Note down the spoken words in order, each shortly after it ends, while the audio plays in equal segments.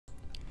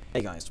Hey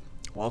guys,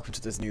 welcome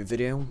to this new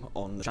video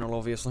on the channel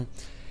obviously.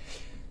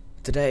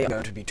 Today I'm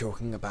going to be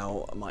talking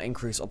about my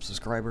increase of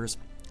subscribers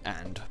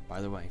and, by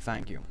the way,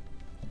 thank you.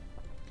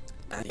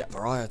 And yeah,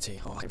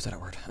 variety, oh I can't say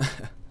that word.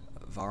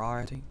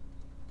 Variety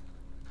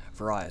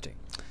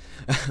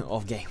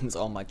of games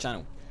on my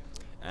channel.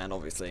 And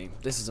obviously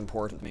this is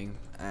important to me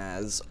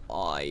as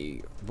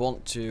I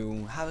want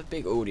to have a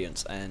big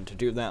audience, and to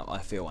do that I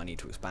feel I need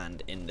to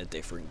expand in the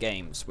different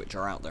games which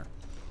are out there.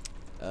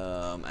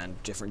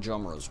 And different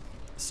genres,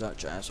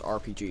 such as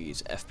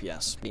RPGs,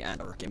 FPS,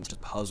 and other games,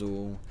 just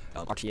puzzle,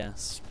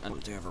 RTS,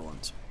 and the other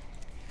ones.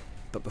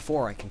 But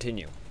before I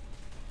continue,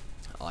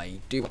 I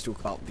do want to talk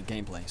about the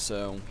gameplay,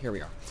 so here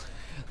we are.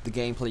 The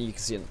gameplay you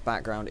can see in the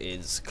background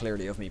is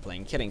clearly of me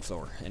playing Killing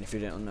Floor, and if you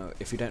don't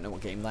know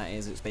what game that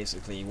is, it's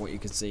basically what you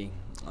can see,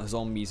 a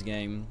zombies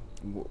game,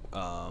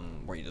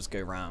 where you just go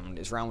around.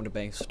 It's rounder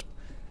based,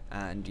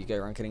 and you go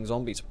around killing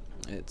zombies.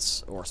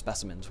 Or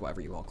specimens,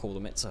 whatever you want to call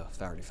them. It's a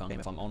fairly fun game,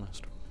 if I'm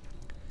honest.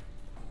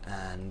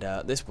 And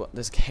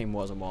this game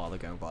was a while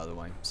ago, by the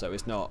way, so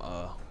it's not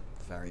a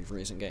very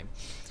recent game.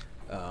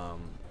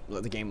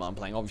 The game that I'm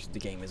playing, obviously the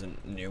game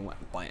isn't new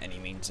by any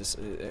means.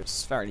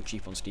 It's fairly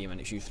cheap on Steam,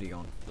 and it's usually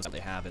on the stuff they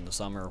have in the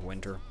summer,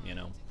 winter, you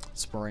know,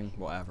 spring,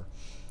 whatever.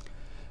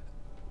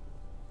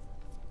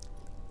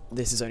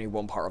 This is only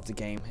one part of the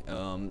game,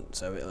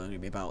 so it'll only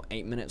be about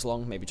 8 minutes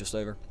long, maybe just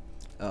over.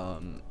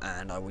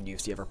 And I would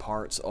use the other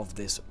parts of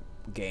this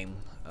game.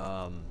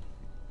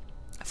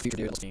 Future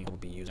videos I will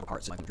be using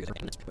parts of my computer.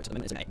 Minutes, which at the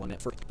minute is 1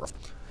 minute 30, rough.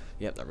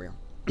 Yep, there we are.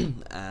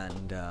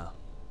 And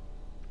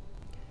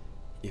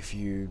if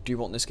you do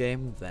want this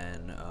game,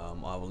 then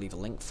I will leave a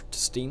link to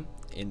Steam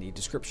in the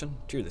description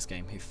to this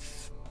game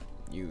if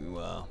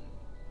you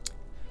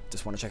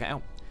just want to check it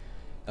out.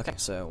 Okay,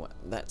 so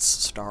let's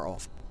start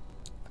off.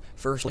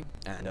 Firstly,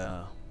 and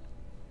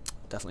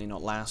definitely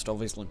not last,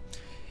 obviously,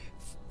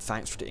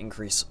 thanks for the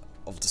increase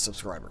of the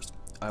subscribers.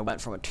 I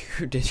went from a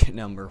 2-digit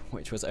number,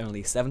 which was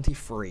only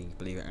 73,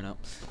 believe it or not,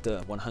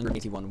 to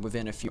 181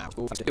 within a few hours.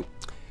 Thanks to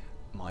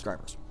my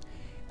subscribers.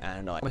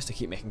 And I promise to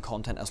keep making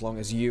content as long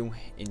as you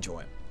enjoy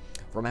it.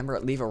 Remember,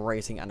 leave a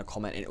rating and a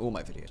comment in all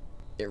my videos.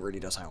 It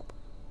really does help.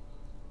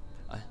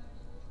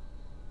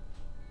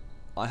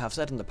 I have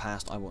said in the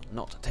past I will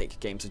not take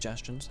game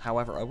suggestions,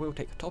 however I will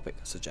take topic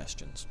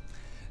suggestions,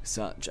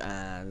 such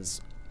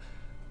as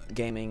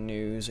gaming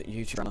news,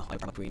 YouTube drama,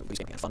 like between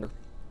Gaming and Thunder.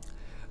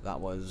 That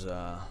was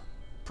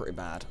pretty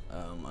bad.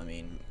 I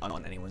mean, I'm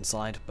not on anyone's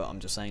side, but I'm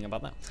just saying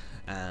about that.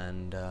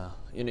 And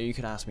you know, you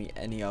could ask me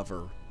any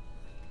other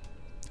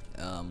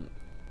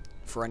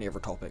for any other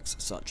topics,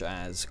 such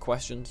as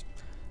questions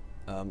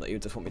that you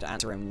just want me to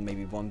answer in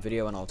maybe one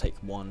video, and I'll take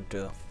 1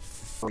 to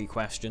 3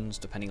 questions,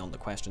 depending on the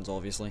questions,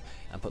 obviously,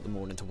 and put them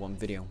all into one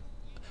video.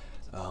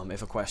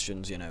 If a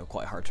question's, you know,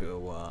 quite hard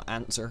to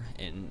answer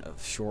in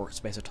a short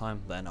space of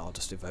time, then I'll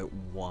just devote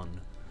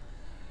 1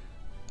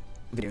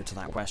 video to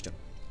that question.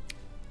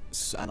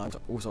 So, and I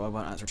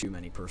won't answer too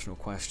many personal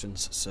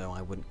questions, so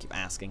I wouldn't keep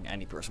asking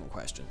any personal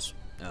questions.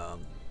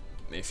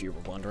 If you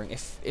were wondering,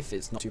 if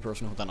it's not too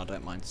personal, then I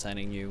don't mind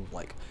sending you,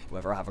 like,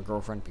 whether I have a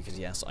girlfriend, because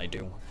yes, I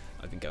do.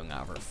 I've been going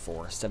out with her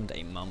for 7 to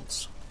 8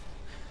 months.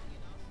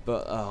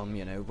 But,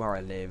 you know, where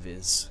I live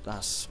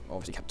that's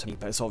obviously kept to me,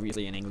 but it's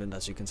obviously in England,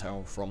 as you can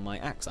tell from my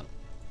accent.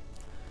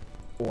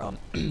 Or,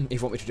 if you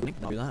want me to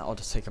do that, I'll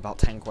just take about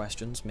 10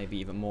 questions, maybe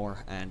even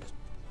more, and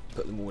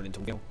put them all into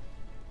one video,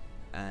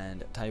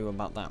 and tell you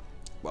about that.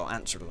 Well,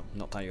 answer them,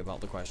 not tell you about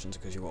the questions,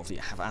 because you obviously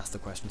have asked the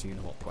questions, so you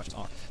know what the questions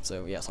are.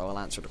 So, yes, I will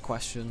answer the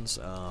questions,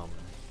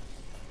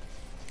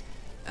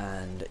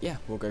 and, yeah,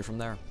 we'll go from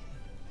there.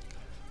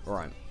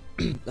 Right,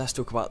 let's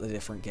talk about the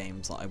different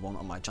games that I want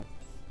on my channel.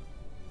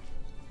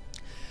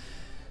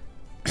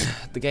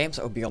 The games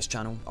that will be on this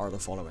channel are the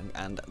following,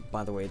 and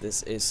by the way,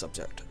 this is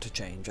subject to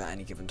change at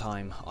any given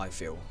time, I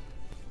feel.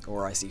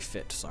 Or I see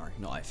fit, sorry,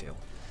 not I feel.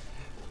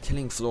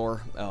 Killing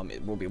Floor,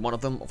 it will be one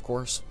of them, of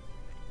course.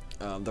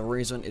 The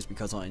reason is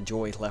because I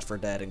enjoyed Left 4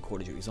 Dead and Call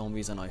of Duty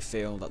Zombies, and I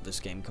feel that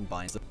this game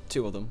combines the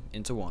 2 of them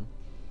into one,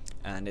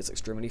 and it's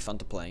extremely fun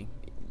to play,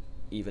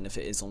 even if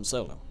it is on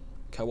solo.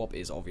 Co-op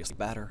is obviously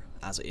better,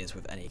 as it is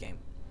with any game.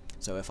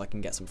 So if I can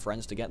get some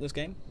friends to get this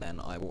game, then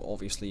I will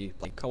obviously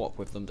play co-op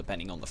with them,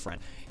 depending on the friend.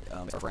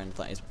 If a friend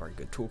that is very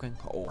good talking,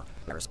 or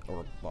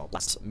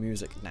blasts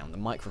music down the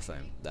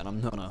microphone, then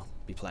I'm not gonna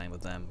be playing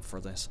with them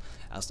for this,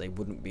 as they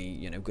wouldn't be,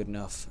 you know, good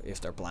enough.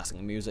 If they're blasting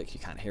the music, you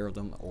can't hear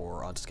them,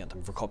 or I'll just get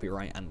them for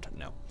copyright, and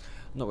no, I'm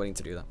not willing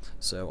to do that.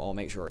 So I'll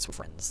make sure it's with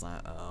friends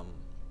that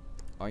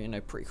are, you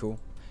know, pretty cool,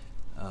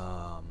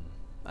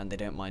 and they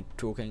don't mind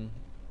talking,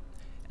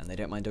 and they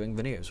don't mind doing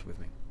videos with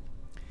me.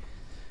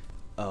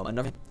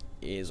 Another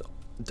is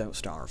Don't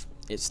Starve.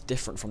 It's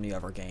different from the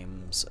other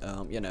games.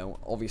 You know,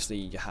 obviously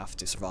you have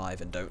to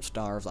survive and don't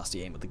starve. That's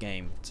the aim of the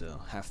game, to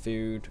have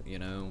food, you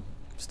know,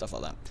 stuff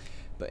like that.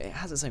 But it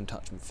has the same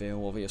touch and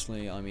feel,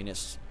 obviously. I mean,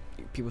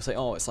 people say,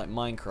 oh, it's like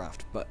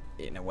Minecraft, but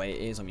in a way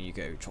it is. I mean, you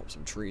go chop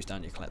some trees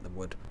down, you collect the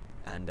wood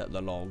and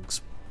the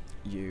logs,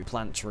 you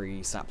plant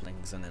tree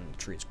saplings, and then the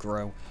trees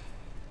grow.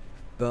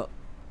 But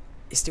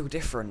it's still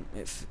different.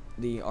 If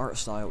the art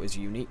style is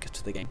unique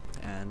to the game,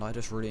 and I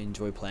just really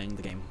enjoy playing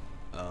the game.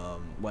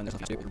 When there's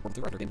nothing to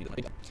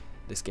do,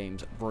 this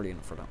game's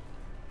brilliant for that.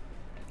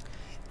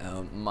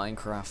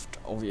 Minecraft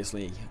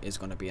obviously is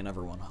going to be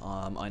another one.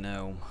 I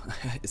know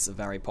it's a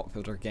very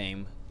popular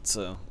game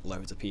to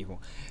loads of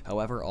people.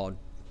 However, I'll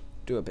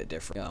do a bit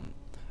different.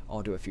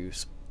 I'll do a few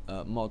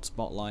mod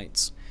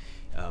spotlights,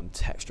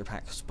 texture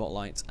pack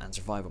spotlights, and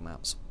survival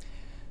maps.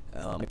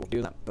 We'll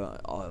do that,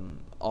 but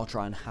I'll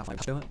try and have my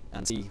do it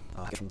and see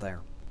from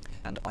there.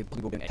 And I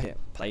probably will do a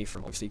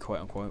playthrough, obviously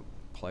quote unquote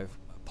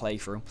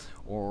playthrough,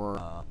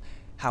 or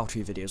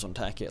how-to videos on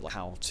Tekkit, like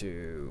how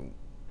to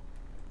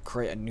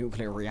create a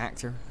nuclear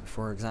reactor,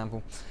 for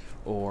example,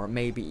 or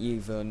maybe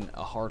even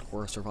a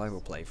hardcore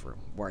survival playthrough,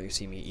 where you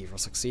see me either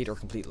succeed or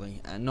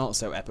completely, and not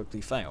so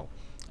epically fail,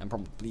 and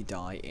probably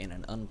die in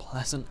an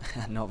unpleasant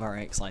and not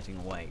very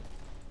exciting way.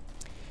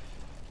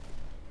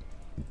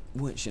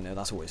 Which, you know,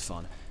 that's always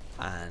fun,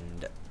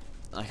 and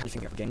I can't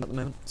think of a game at the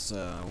moment,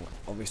 so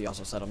obviously, as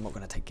I said, I'm not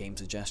going to take game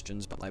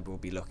suggestions, but I will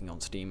be looking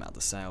on Steam at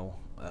the sale,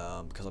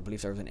 because I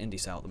believe there's an indie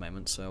sale at the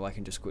moment, so I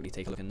can just quickly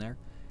take a look in there.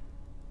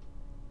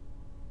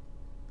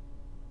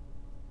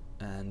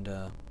 And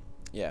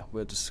yeah,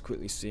 we'll just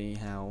quickly see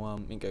how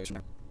it goes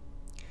from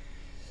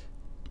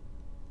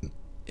there.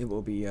 It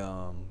will be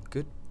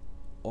good,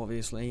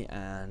 obviously,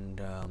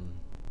 and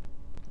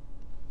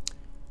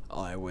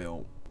I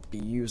will be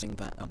using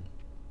that.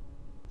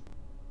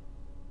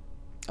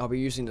 I'll be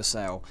using the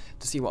sale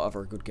to see what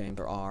other good games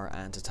there are,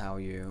 and to tell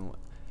you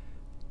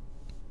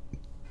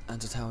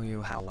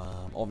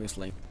how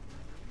obviously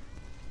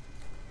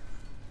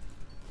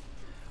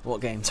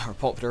what games are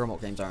popular and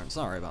what games aren't.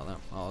 Sorry about that.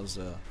 I was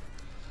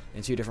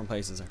in two different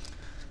places there.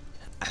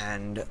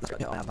 And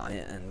I have about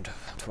it, and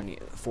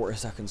 40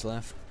 seconds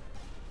left,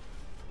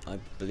 I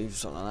believe,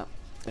 something like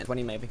that.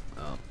 20 maybe.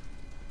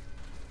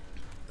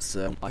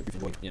 So I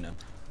enjoyed, you know,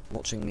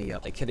 watching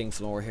the Killing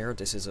Floor here.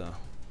 This is a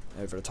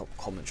over-the-top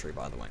commentary,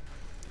 by the way.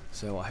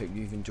 So I hope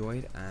you've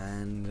enjoyed,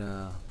 and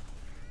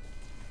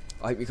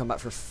I hope you come back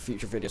for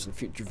future videos, and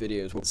future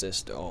videos will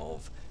consist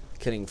of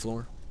Killing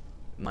Floor,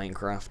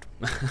 Minecraft,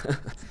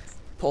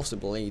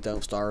 possibly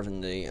Don't Starve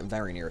in the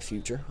very near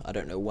future. I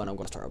don't know when I'm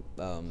going to start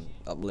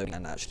uploading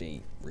and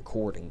actually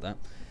recording that,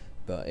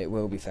 but it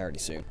will be fairly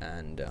soon,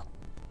 and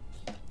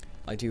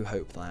I do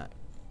hope that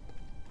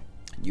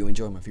you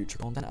enjoy my future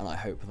content, and I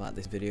hope that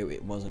this video,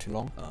 it wasn't too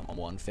long on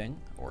one thing,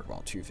 or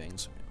well, two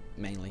things,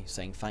 mainly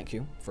saying thank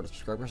you for the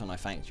subscribers, and I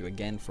thank you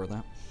again for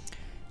that,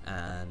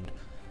 and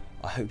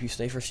I hope you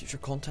stay for future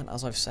content,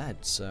 as I've said.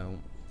 So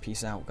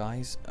peace out,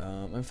 guys.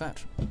 In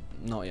fact,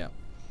 not yet.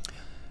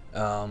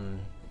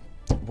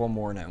 One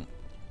more note.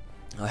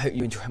 I hope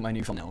you enjoy my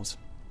new thumbnails.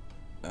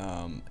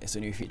 It's a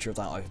new feature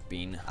that I've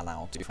been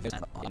allowed to do, and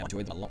I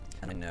enjoy them a lot,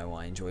 and I know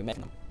I enjoy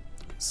making them.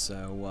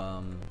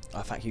 So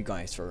I thank you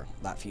guys for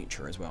that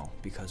feature as well,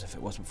 because if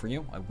it wasn't for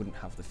you, I wouldn't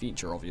have the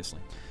feature, obviously.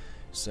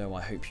 So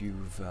I hope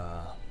you've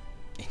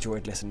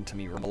enjoyed listening to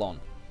me ramble on.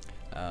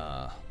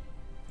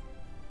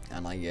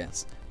 And I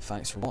guess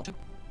thanks for watching,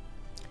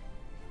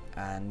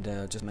 and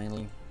just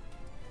mainly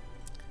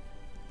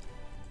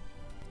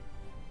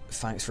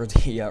thanks for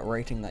the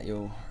rating that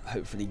you'll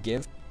hopefully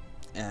give,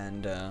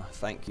 and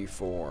thank you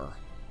for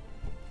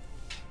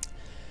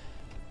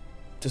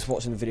just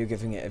watching the video,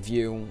 giving it a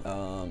view,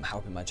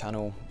 helping my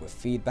channel with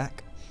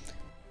feedback,